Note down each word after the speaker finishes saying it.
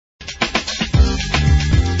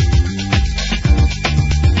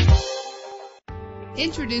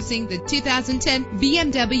Introducing the 2010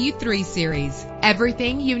 BMW 3 Series.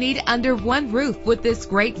 Everything you need under one roof with this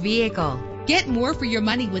great vehicle. Get more for your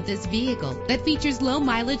money with this vehicle that features low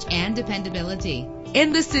mileage and dependability.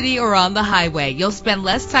 In the city or on the highway, you'll spend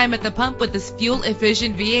less time at the pump with this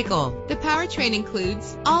fuel-efficient vehicle. The powertrain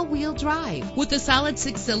includes all-wheel drive with a solid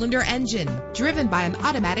 6-cylinder engine driven by an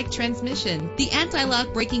automatic transmission. The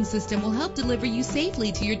anti-lock braking system will help deliver you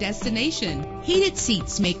safely to your destination. Heated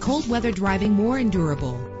seats make cold weather driving more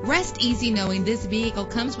endurable. Rest easy knowing this vehicle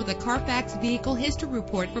comes with a Carfax Vehicle History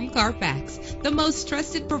Report from Carfax, the most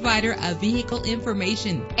trusted provider of vehicle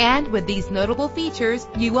information. And with these notable features,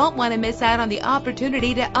 you won't want to miss out on the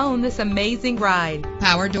opportunity to own this amazing ride.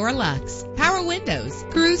 Power door locks, power windows,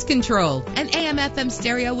 cruise control, an AM/FM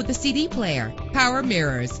stereo with a CD player, power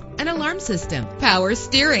mirrors, an alarm system, power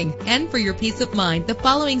steering. And for your peace of mind, the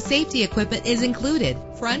following safety equipment is included: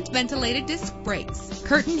 front ventilated disc brakes,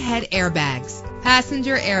 curtain head airbags,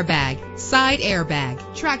 passenger airbag, side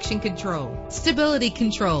airbag, traction control, stability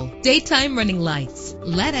control, daytime running lights.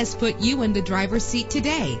 Let us put you in the driver's seat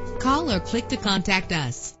today. Call or click to contact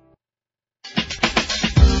us.